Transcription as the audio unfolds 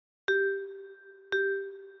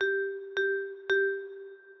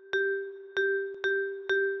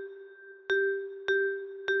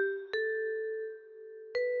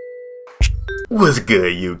What's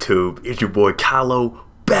good, YouTube? It's your boy Kylo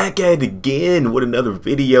back at it again with another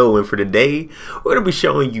video, and for today we're gonna be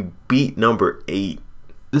showing you beat number 8.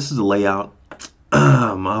 This is the layout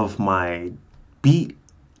of my beat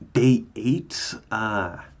day 8.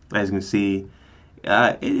 As you can see,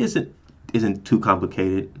 it isn't too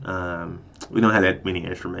complicated. We don't have that many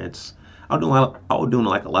instruments. I was doing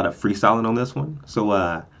like a lot of freestyling on this one.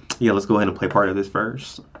 So yeah, let's go ahead and play part of this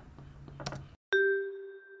first.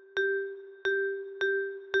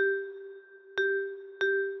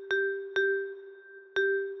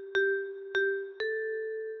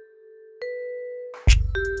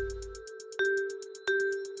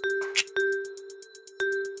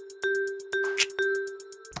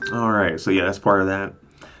 Alright, so yeah, that's part of that.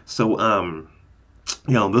 So,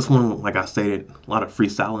 this one, like I stated, a lot of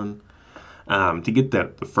freestyling. To get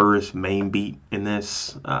the first main beat in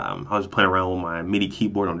this, I was playing around with my MIDI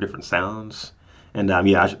keyboard on different sounds. And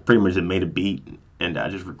yeah, I pretty much just made a beat, and I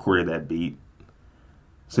just recorded that beat.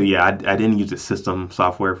 So yeah, I didn't use the system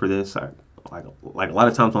software for this. Like a lot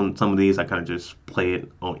of times on some of these, I kind of just play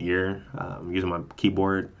it on ear, using my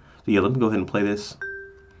keyboard. So yeah, let me go ahead and play this.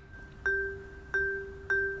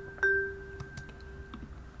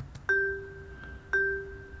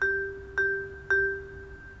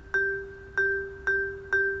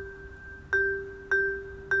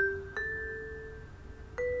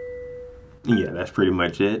 Yeah, that's pretty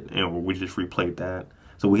much it, and we just replayed that.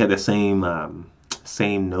 So we had the same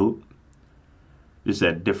note, just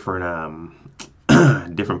at different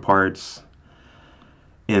different parts,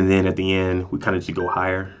 and then at the end we kind of just go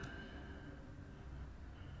higher.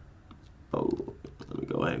 Oh, let me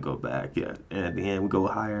go ahead and go back. Yeah, and at the end we go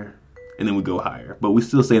higher, and then we go higher, but we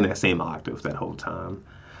still stay in that same octave that whole time.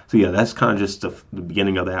 So yeah, that's kind of just the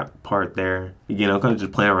beginning of that part there. Again, I'm kind of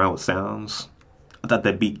just playing around with sounds. I thought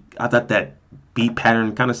that beat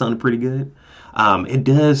pattern kind of sounded pretty good. It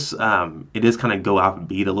does kind of go off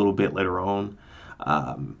beat a little bit later on.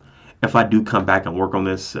 If I do come back and work on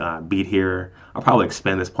this beat here, I'll probably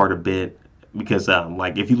expand this part a bit, because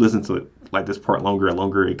like if you listen to it like this part longer and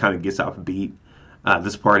longer, it kind of gets off beat.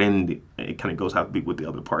 This part in it kind of goes off beat with the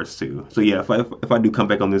other parts too. So yeah, if I do come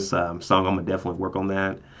back on this song, I'm gonna definitely work on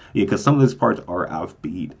that. Yeah, because some of these parts are off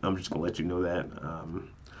beat. I'm just gonna let you know that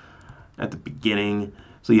at the beginning.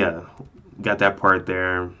 So yeah, got that part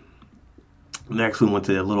there. Next we went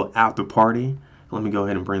to a little after party. Let me go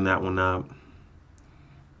ahead and bring that one up.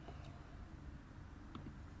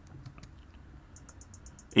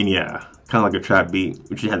 And yeah, kind of like a trap beat,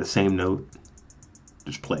 which had the same note,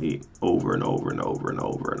 just played over and over and over and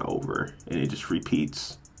over and over, and it just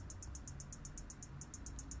repeats.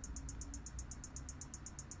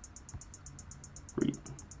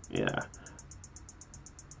 Yeah.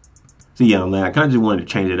 So yeah, on that, I kind of just wanted to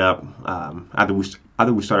change it up. After we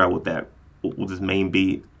start out with this main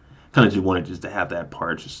beat, kind of just wanted just to have that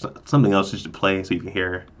part, just something else just to play so you can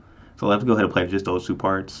hear. So I'll have to go ahead and play just those two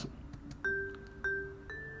parts,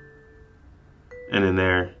 and then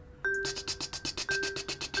there.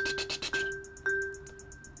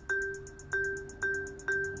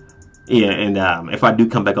 Yeah, and if I do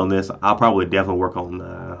come back on this, I'll probably definitely work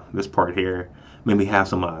on this part here. Maybe have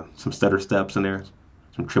some stutter steps in there,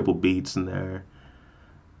 some triple beats in there.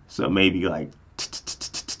 So maybe like,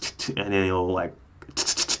 and then it'll like,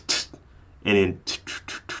 and then,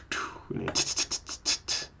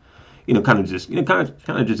 kind of just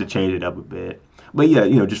to change it up a bit. But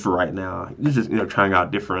yeah, just for right now, just trying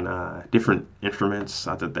out different instruments.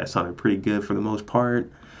 I thought that sounded pretty good for the most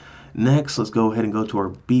part. Next, let's go ahead and go to our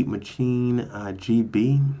Beat Machine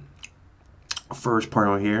GB. First part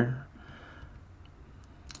on here.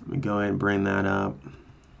 Let me go ahead and bring that up.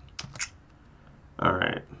 All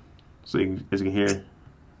right. So as you can hear,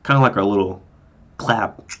 kind of like our little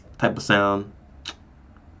clap type of sound.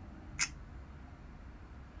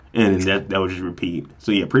 And that would just repeat.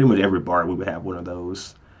 So yeah, pretty much every bar we would have one of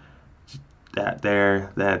those. That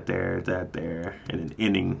there, that there, that there, and an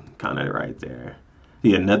ending kind of right there.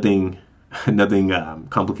 Yeah, nothing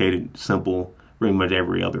complicated, simple. Pretty much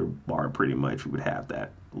every other bar, pretty much, we would have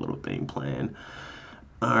that little thing playing.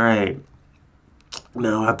 All right.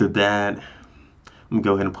 Now after that, let me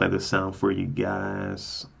go ahead and play this sound for you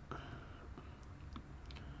guys.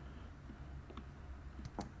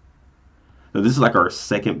 So this is like our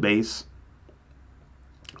second bass.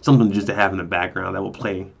 Something just to have in the background that will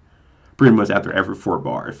play pretty much after every 4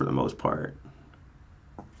 bars for the most part.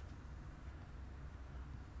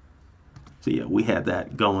 So yeah, we had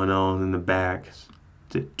that going on in the back.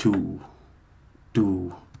 Do.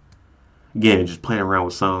 Again, just playing around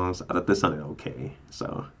with songs. I thought this sounded okay.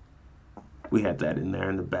 So we had that in there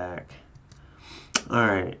in the back. All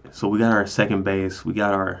right, so we got our second bass, we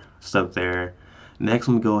got our stuff there. Next,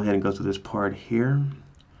 I'm gonna go ahead and go to this part here.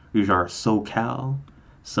 These are SoCal,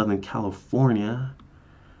 Southern California.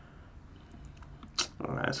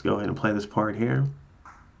 All right, let's go ahead and play this part here.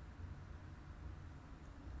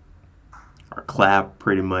 Our clap,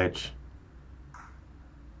 pretty much.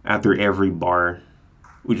 After every bar,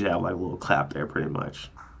 we just have like a little clap there, pretty much.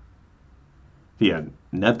 Yeah,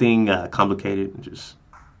 nothing complicated, just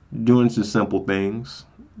doing some simple things,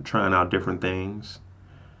 trying out different things.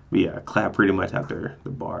 But yeah, clap pretty much after the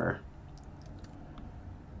bar.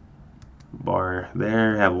 Bar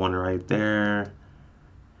there, have one right there.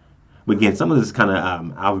 But again, some of this is kind of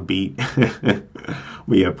outbeat.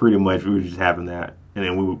 But yeah, pretty much we were just having that. And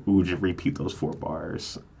then we would just repeat those 4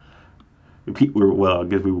 bars. Well, I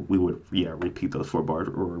guess we would, yeah, repeat those 4 bars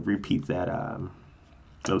or repeat that,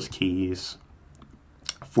 those keys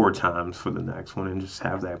 4 times for the next one and just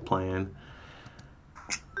have that playing.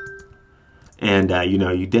 And, you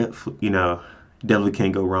know, you definitely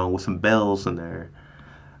can't go wrong with some bells in there.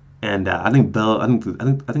 And I think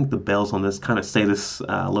the bells on this kind of say this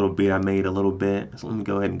little beat I made a little bit. So let me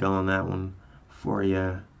go ahead and go on that one for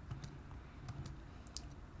you.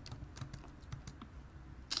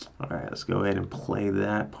 All right, let's go ahead and play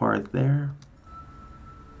that part there.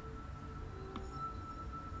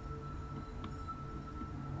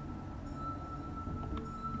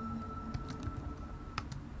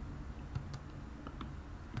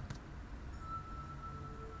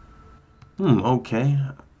 Okay.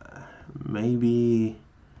 Maybe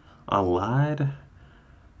I lied.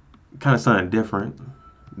 Kind of sounded different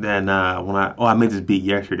than when I made this beat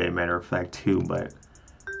yesterday, matter of fact, too, but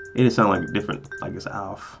it just sounded like different, like it's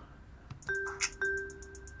off.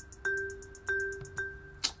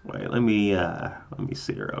 Wait, let me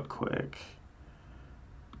see real quick.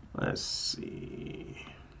 Let's see.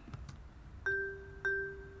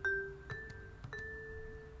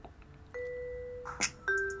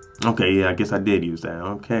 Okay, yeah, I guess I did use that.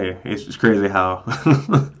 Okay, it's just crazy how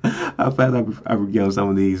how fast I forget on some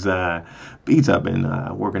of these beats I've been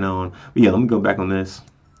working on. But yeah, let me go back on this.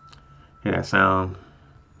 Hear that sound?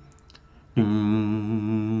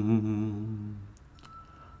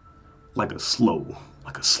 Like a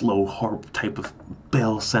slow harp type of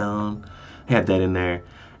bell sound. Had that in there,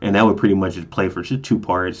 and that would pretty much just play for just 2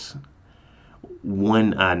 parts.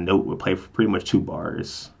 One note would play for pretty much 2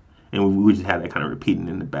 bars. And we would just have that kind of repeating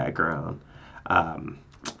in the background.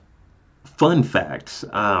 Fun fact,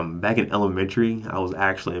 back in elementary, I was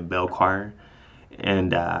actually in bell choir.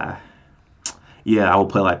 And yeah, I would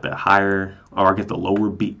play like the higher, or I guess the lower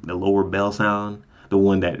beat, the lower bell sound. The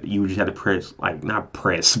one that you just had to press, like not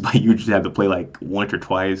press, but you just had to play like once or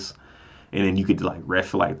twice. And then you could like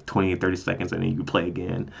rest for like 20 or 30 seconds and then you could play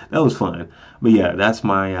again. That was fun. But yeah, that's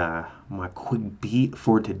my my quick beat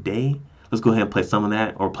for today. Let's go ahead and play some of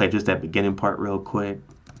that, or play just that beginning part real quick.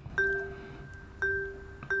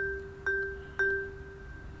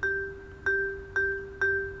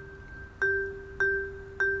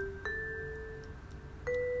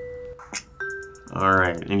 All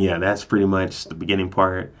right, and yeah, that's pretty much the beginning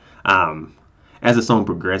part. As the song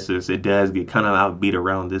progresses, it does get kind of outbeat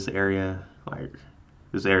around this area, like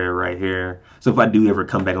this area right here. So if I do ever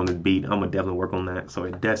come back on this beat, I'm gonna definitely work on that so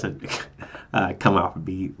it doesn't come off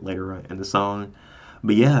beat later on in the song.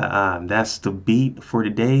 But yeah, that's the beat for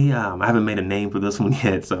today. I haven't made a name for this one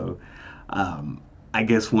yet, so I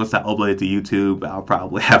guess once I upload it to YouTube, I'll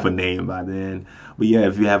probably have a name by then. But yeah,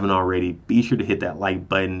 if you haven't already, be sure to hit that like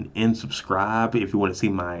button and subscribe if you want to see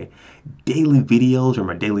my daily videos or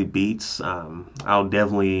my daily beats. I'll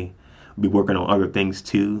definitely be working on other things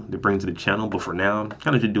too to bring to the channel. But for now, I'm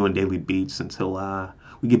kind of just doing daily beats until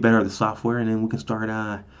we get better at the software, and then we can start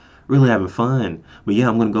really having fun. But yeah,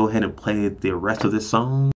 I'm going to go ahead and play the rest of this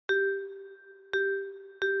song.